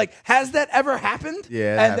 whatever. Like, has that ever happened?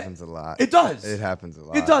 Yeah, it happens a lot. It does. It happens a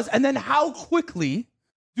lot. It does. And then how quickly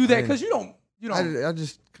do they? Because I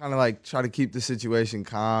just kind of like try to keep the situation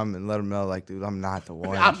calm and let them know, like, dude, I'm not the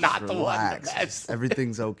one. I'm not the one.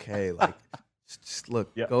 Everything's okay. Like, just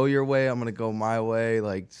look, go your way. I'm gonna go my way.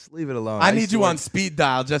 Like, just leave it alone. I need you on speed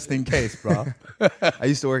dial just in case, bro. I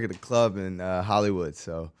used to work at a club in Hollywood,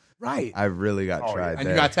 so I really got tried there. And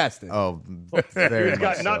you got tested. Oh, very He's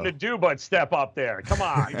got much nothing to do but step up there. Come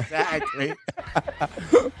on. Exactly.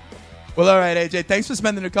 Well, all right, AJ, thanks for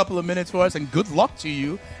spending a couple of minutes for us, and good luck to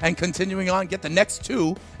you and continuing on. Get the next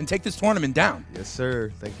 2 and take this tournament down. Yes,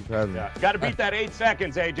 sir. Thank you for having me. Got to beat that 8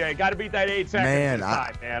 seconds, AJ. Got to beat that 8 seconds.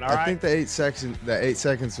 Man, I think the 8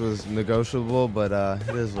 seconds was negotiable, but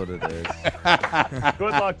it is what it is.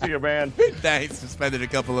 Good luck to you, man. Thanks for spending a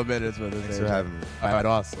couple of minutes with us. Thanks for having me. All right,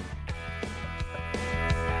 awesome.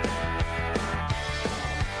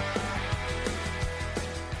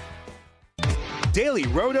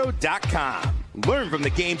 DailyRoto.com. Learn from the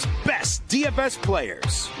game's best DFS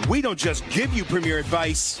players. We don't just give you premier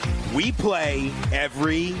advice, we play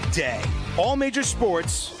every day. All major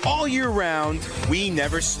sports, all year round, we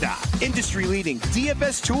never stop. Industry-leading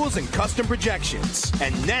DFS tools and custom projections.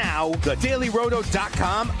 And now, the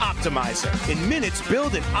DailyRoto.com Optimizer. In minutes,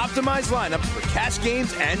 build and optimize lineups for cash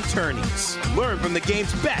games and tourneys. Learn from the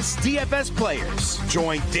game's best DFS players.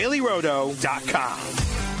 Join DailyRoto.com.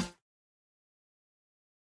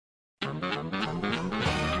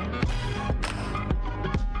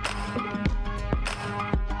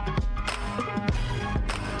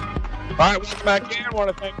 All right, welcome back in. I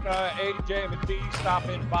want to thank AJ and McKee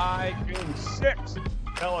stopping by June 6th.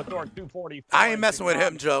 Bellator 245. I ain't messing with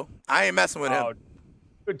him, Joe. I ain't messing with him.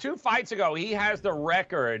 2 fights ago, he has the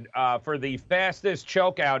record for the fastest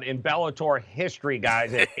chokeout in Bellator history,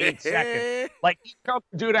 guys, at 8 seconds. Like, he choked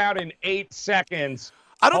the dude out in 8 seconds.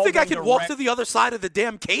 I don't think I could walk to the other side of the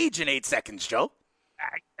damn cage in 8 seconds, Joe.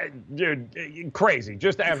 Dude, crazy.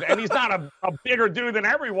 And he's not a bigger dude than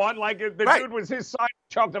everyone. Like, the dude was his size,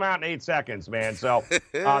 choked him out in 8 seconds, man. So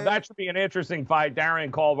that should be an interesting fight.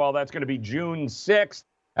 Darian Caldwell, that's going to be June 6th.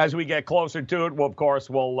 As we get closer to it, of course,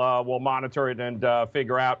 we'll monitor it and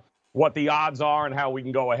figure out what the odds are and how we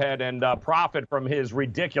can go ahead and profit from his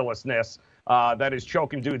ridiculousness that is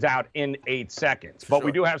choking dudes out in 8 seconds. But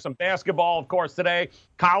we do have some basketball, of course, today.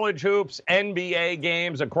 College hoops, NBA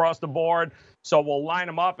games across the board. So we'll line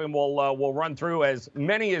them up and we'll run through as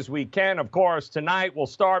many as we can. Of course, tonight we'll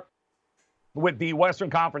start with the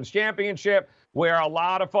Western Conference Championship, where a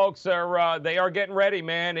lot of folks are getting ready,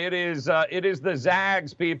 man. It is the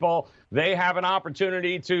Zags, people. They have an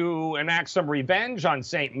opportunity to enact some revenge on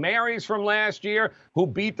St. Mary's from last year, who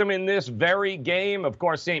beat them in this very game. Of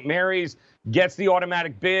course, St. Mary's gets the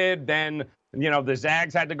automatic bid. Then, the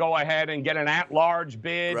Zags had to go ahead and get an at-large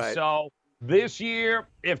bid. Right. So this year,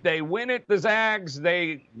 if they win it, the Zags,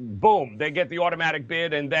 they get the automatic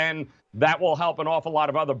bid, and then that will help an awful lot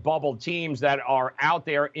of other bubble teams that are out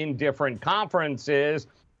there in different conferences.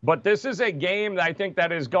 But this is a game that I think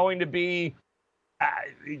that is going to be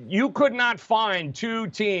you could not find 2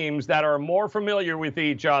 teams that are more familiar with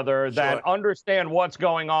each other, that understand what's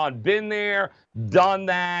going on, been there, done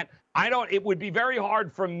that. It would be very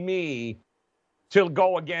hard for me to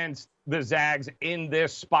go against the Zags in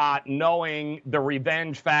this spot, knowing the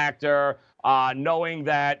revenge factor, knowing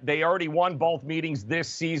that they already won both meetings this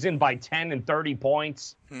season by 10 and 30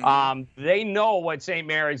 points. They know what St.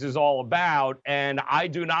 Mary's is all about, and I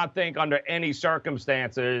do not think under any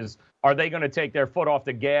circumstances are they going to take their foot off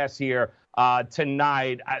the gas here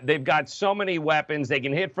tonight. They've got so many weapons. They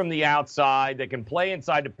can hit from the outside. They can play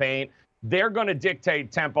inside the paint. They're going to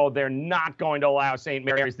dictate tempo. They're not going to allow St.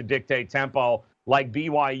 Mary's to dictate tempo like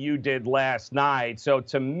BYU did last night. So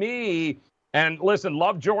to me, and listen,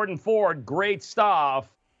 love Jordan Ford, great stuff,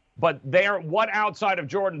 but what outside of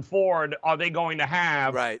Jordan Ford are they going to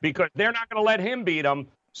have? Right. Because they're not going to let him beat them.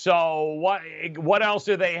 So what else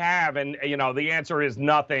do they have? And, the answer is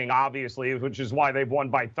nothing, obviously, which is why they've won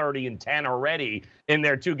by 30 and 10 already in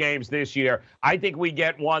their 2 games this year. I think we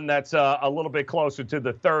get one that's a little bit closer to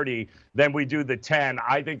the 30 than we do the 10.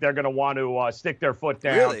 I think they're going to want to stick their foot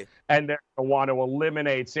down. Really? And they're going to want to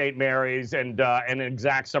eliminate St. Mary's and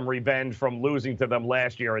exact some revenge from losing to them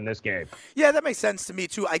last year in this game. Yeah, that makes sense to me,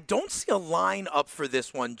 too. I don't see a line up for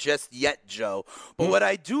this one just yet, Joe. But what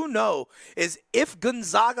I do know is if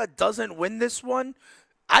Gonzaga doesn't win this one,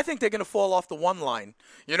 I think they're going to fall off the 1 line.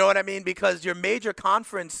 You know what I mean? Because your major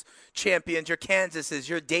conference champions, your Kansases,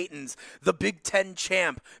 your Daytons, the Big Ten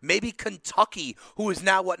champ, maybe Kentucky, who is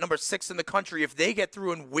now, number 6 in the country, if they get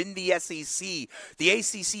through and win the SEC, the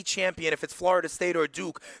ACC champion, if it's Florida State or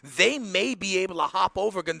Duke, they may be able to hop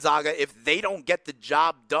over Gonzaga if they don't get the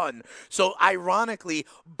job done. So, ironically,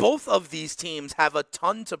 both of these teams have a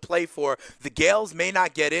ton to play for. The Gales may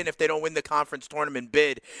not get in if they don't win the conference tournament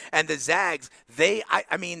bid. And the Zags, they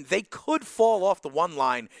could fall off the 1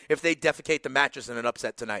 line if they defecate the mattress in an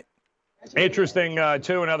upset tonight. Interesting,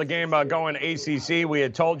 too, another game going ACC. We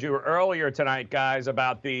had told you earlier tonight, guys,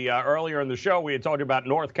 about earlier in the show, we had told you about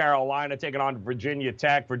North Carolina taking on Virginia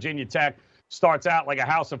Tech. Virginia Tech starts out like a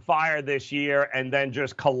house of fire this year and then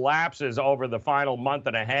just collapses over the final month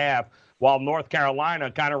and a half, while North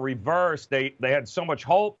Carolina kind of reversed. They had so much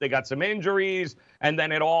hope. They got some injuries, and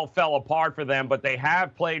then it all fell apart for them. But they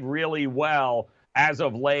have played really well as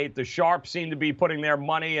of late. The Sharps seem to be putting their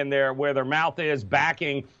money in where their mouth is,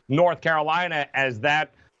 backing North Carolina as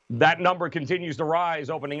that number continues to rise,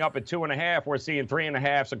 opening up at 2.5. We're seeing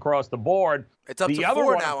 3.5s across the board. It's up to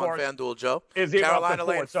 4 now on FanDuel, Joe. Is Carolina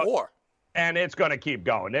laying 4. And it's going to keep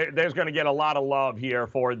going. There's going to get a lot of love here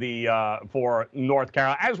for North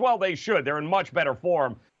Carolina, as well they should. They're in much better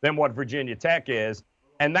form than what Virginia Tech is.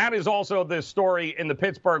 And that is also the story in the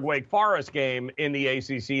Pittsburgh-Wake Forest game in the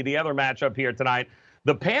ACC, the other matchup here tonight.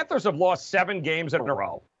 The Panthers have lost 7 games in a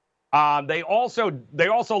row. They also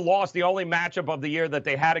lost the only matchup of the year that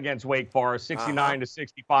they had against Wake Forest,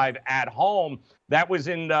 69-65 at home. That was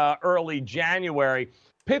in early January.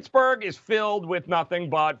 Pittsburgh is filled with nothing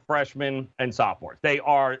but freshmen and sophomores. They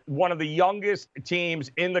are one of the youngest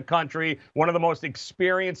teams in the country, one of the most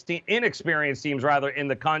inexperienced teams in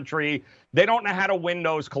the country. They don't know how to win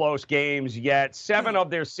those close games yet. 7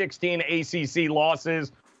 of their 16 ACC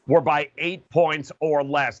losses were by 8 points or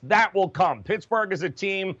less. That will come. Pittsburgh is a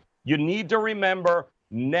team you need to remember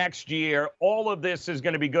next year. All of this is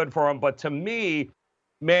going to be good for them. But to me,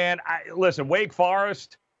 man, listen, Wake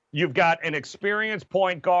Forest, you've got an experienced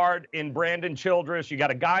point guard in Brandon Childress. You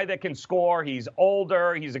got a guy that can score. He's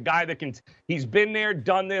older. He's a guy that he's been there,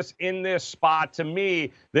 done this in this spot. To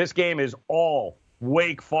me, this game is all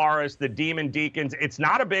Wake Forest, the Demon Deacons. It's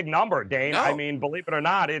not a big number, Dane. No. I mean, believe it or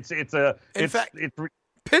not, in fact,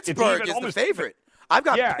 Pittsburgh is the favorite. I've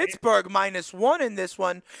got Pittsburgh -1 in this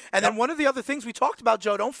one. And then one of the other things we talked about,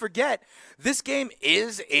 Joe, don't forget, this game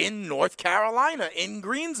is in North Carolina, in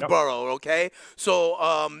Greensboro, okay?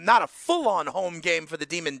 So not a full-on home game for the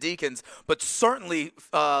Demon Deacons, but certainly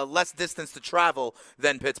less distance to travel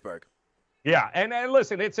than Pittsburgh. Yeah, and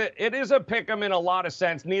listen, it is a pick-em in a lot of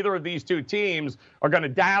sense. Neither of these two teams are going to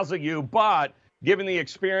dazzle you, but given the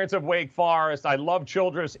experience of Wake Forest, I love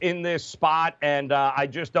Childress in this spot, and I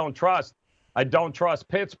just don't trust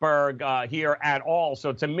Pittsburgh here at all.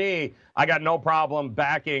 So to me, I got no problem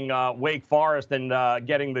backing Wake Forest and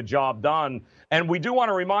getting the job done. And we do want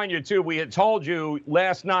to remind you, too, we had told you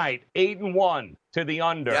last night, 8-1 to the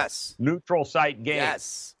under. Yes. Neutral site games.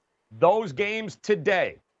 Yes. Those games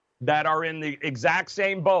today that are in the exact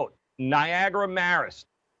same boat, Niagara Marist,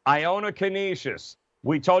 Iona Canisius.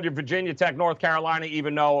 We told you Virginia Tech, North Carolina,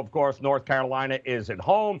 even though, of course, North Carolina is at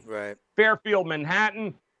home. Right. Fairfield,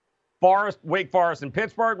 Manhattan. Wake Forest and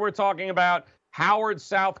Pittsburgh we're talking about, Howard,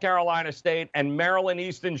 South Carolina State, and Maryland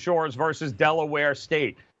Eastern Shores versus Delaware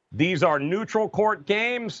State. These are neutral court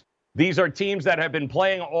games. These are teams that have been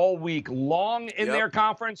playing all week long in their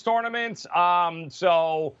conference tournaments.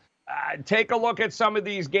 So take a look at some of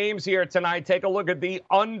these games here tonight. Take a look at the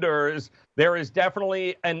unders. There is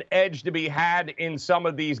definitely an edge to be had in some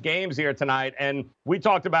of these games here tonight. And we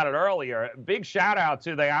talked about it earlier. Big shout out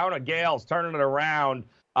to the Iona Gales turning it around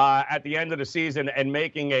at the end of the season and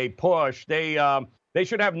making a push. They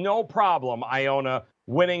should have no problem, Iona,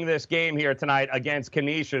 winning this game here tonight against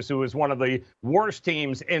Canisius, who is one of the worst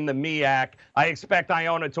teams in the MEAC. I expect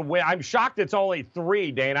Iona to win. I'm shocked it's only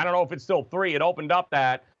 3, Dane. I don't know if it's still 3. It opened up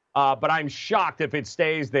that. But I'm shocked if it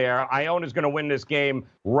stays there. Iona's going to win this game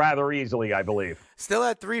rather easily, I believe. Still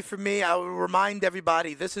at 3 for me. I will remind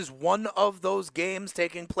everybody, this is one of those games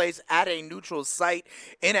taking place at a neutral site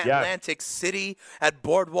in Atlantic City at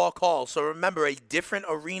Boardwalk Hall. So remember, a different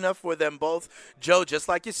arena for them both. Joe, just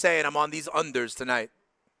like you're saying, I'm on these unders tonight.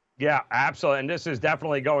 Yeah, absolutely. And this is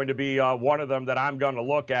definitely going to be one of them that I'm going to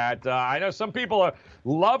look at. I know some people are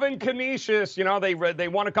loving Canisius. You know, they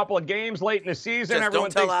won a couple of games late in the season. Just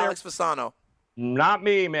Everyone don't tell thinks Alex Fasano. Not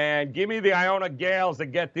me, man. Give me the Iona Gales to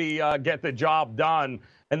get the job done.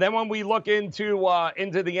 And then when we look into the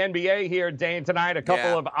NBA here, Dane, tonight, a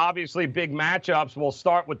couple of obviously big matchups. We'll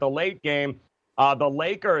start with the late game. The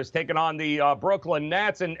Lakers taking on the Brooklyn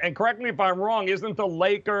Nets. And correct me if I'm wrong, isn't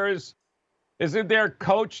there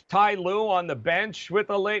Coach Ty Lue on the bench with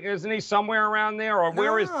the Lakers? Isn't he somewhere around there? Or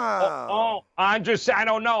where is? I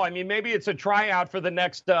don't know. I mean, maybe it's a tryout for the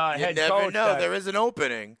next head coach. You never know. There is an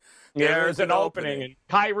opening. There's an opening. And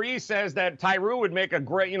Kyrie says that Tyronn Lue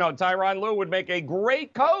would make a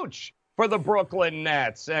great coach for the Brooklyn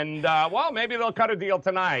Nets. And, maybe they'll cut a deal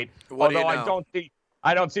tonight. Although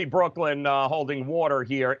I don't see Brooklyn holding water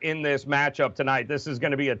here in this matchup tonight. This is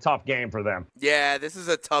going to be a tough game for them. Yeah, this is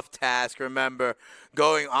a tough task. Remember,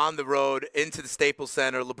 going on the road into the Staples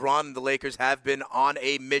Center, LeBron and the Lakers have been on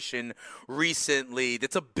a mission recently.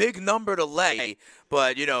 It's a big number to lay,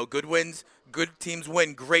 but, good wins. Good teams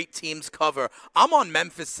win, great teams cover. I'm on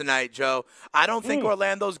Memphis tonight, Joe. I don't think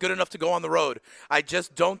Orlando's good enough to go on the road. I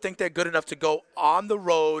just don't think they're good enough to go on the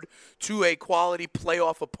road to a quality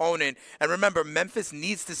playoff opponent. And remember, Memphis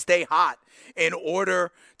needs to stay hot in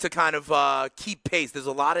order to kind of keep pace. There's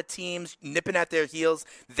a lot of teams nipping at their heels.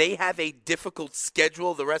 They have a difficult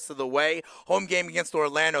schedule the rest of the way. Home game against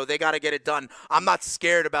Orlando, they got to get it done. I'm not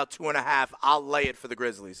scared about 2.5. I'll lay it for the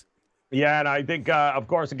Grizzlies. Yeah, and I think, of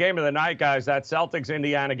course, the game of the night, guys, that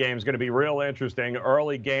Celtics-Indiana game is going to be real interesting.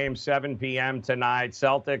 Early game, 7 p.m. tonight.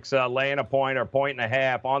 Celtics laying a point or point and a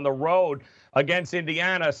half. On the road against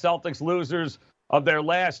Indiana, Celtics losers of their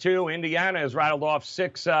last 2. Indiana has rattled off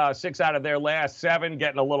 6 out of their last 7,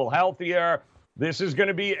 getting a little healthier. This is going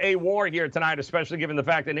to be a war here tonight, especially given the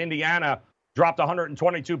fact that Indiana dropped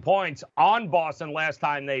 122 points on Boston last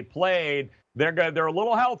time they played. They're good. They're a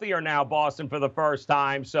little healthier now, Boston, for the first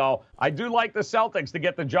time. So I do like the Celtics to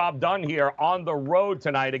get the job done here on the road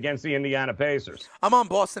tonight against the Indiana Pacers. I'm on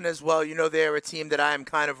Boston as well. They're a team that I am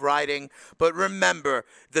kind of riding. But remember,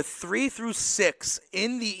 the 3 through 6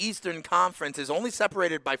 in the Eastern Conference is only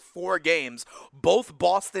separated by 4 games. Both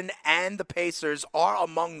Boston and the Pacers are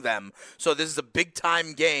among them. So this is a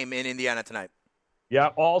big-time game in Indiana tonight. Yeah,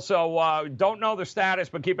 also, don't know the status,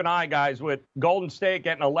 but keep an eye, guys, with Golden State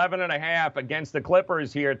getting 11.5 against the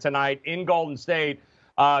Clippers here tonight in Golden State.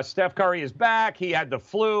 Steph Curry is back. He had the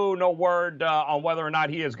flu. No word on whether or not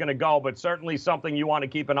he is going to go, but certainly something you want to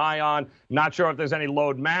keep an eye on. Not sure if there's any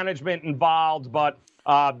load management involved, but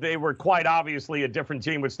they were quite obviously a different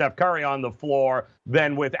team with Steph Curry on the floor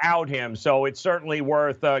than without him. So it's certainly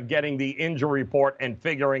worth getting the injury report and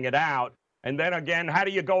figuring it out. And then again, how do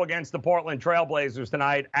you go against the Portland Trailblazers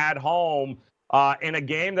tonight at home in a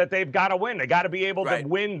game that they've got to win? They got to be able to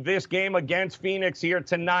win this game against Phoenix here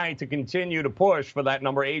tonight to continue to push for that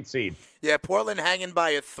number 8 seed. Yeah, Portland hanging by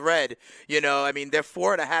a thread. They're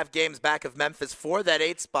 4.5 games back of Memphis for that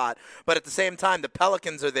 8 spot. But at the same time, the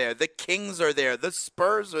Pelicans are there. The Kings are there. The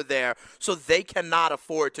Spurs are there. So they cannot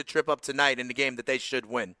afford to trip up tonight in the game that they should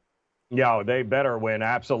win. Yeah, they better win,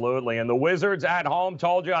 absolutely. And the Wizards at home,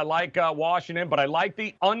 told you I like Washington, but I like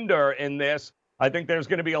the under in this. I think there's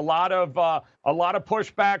going to be a lot of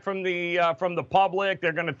pushback from the public.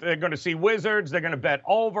 They're going to see Wizards. They're going to bet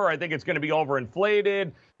over. I think it's going to be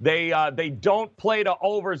overinflated. They don't play to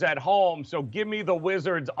overs at home, so give me the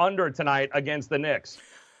Wizards under tonight against the Knicks.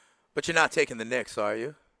 But you're not taking the Knicks, are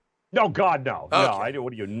you? No, God, no. Okay. No,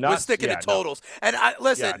 what are you, nuts? We're sticking to totals. No. And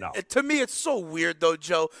listen, to me, it's so weird, though,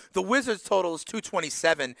 Joe. The Wizards' total is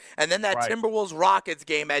 227, and then that Timberwolves-Rockets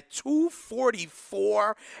game at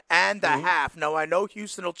 244 and a half. Now, I know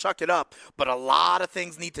Houston will chuck it up, but a lot of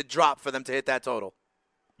things need to drop for them to hit that total.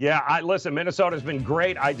 Yeah, listen, Minnesota's been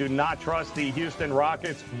great. I do not trust the Houston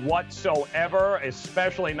Rockets whatsoever,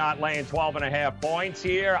 especially not laying 12.5 points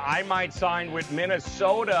here. I might sign with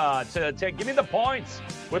Minnesota to give me the points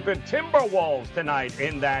with the Timberwolves tonight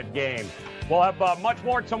in that game. We'll have much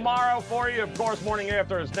more tomorrow for you. Of course, Morning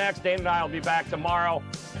After is next. Dane and I will be back tomorrow,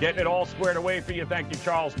 getting it all squared away for you. Thank you,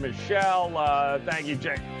 Charles Michelle. Thank you,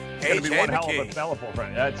 Jay. It's going to be one hell of a fella for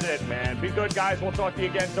friend. That's it, man. Be good, guys. We'll talk to you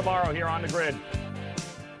again tomorrow here on The Grid.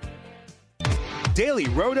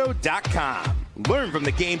 DailyRoto.com. Learn from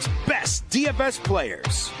the game's best DFS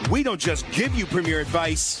players. We don't just give you premier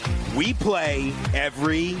advice, we play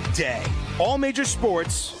every day. All major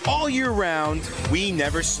sports, all year round, we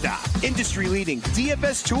never stop. Industry-leading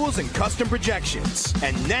DFS tools and custom projections.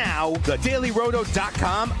 And now, the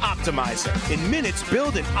DailyRoto.com Optimizer. In minutes,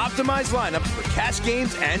 build and optimize lineups for cash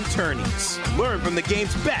games and tourneys. Learn from the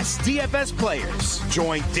game's best DFS players.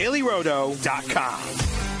 Join DailyRoto.com.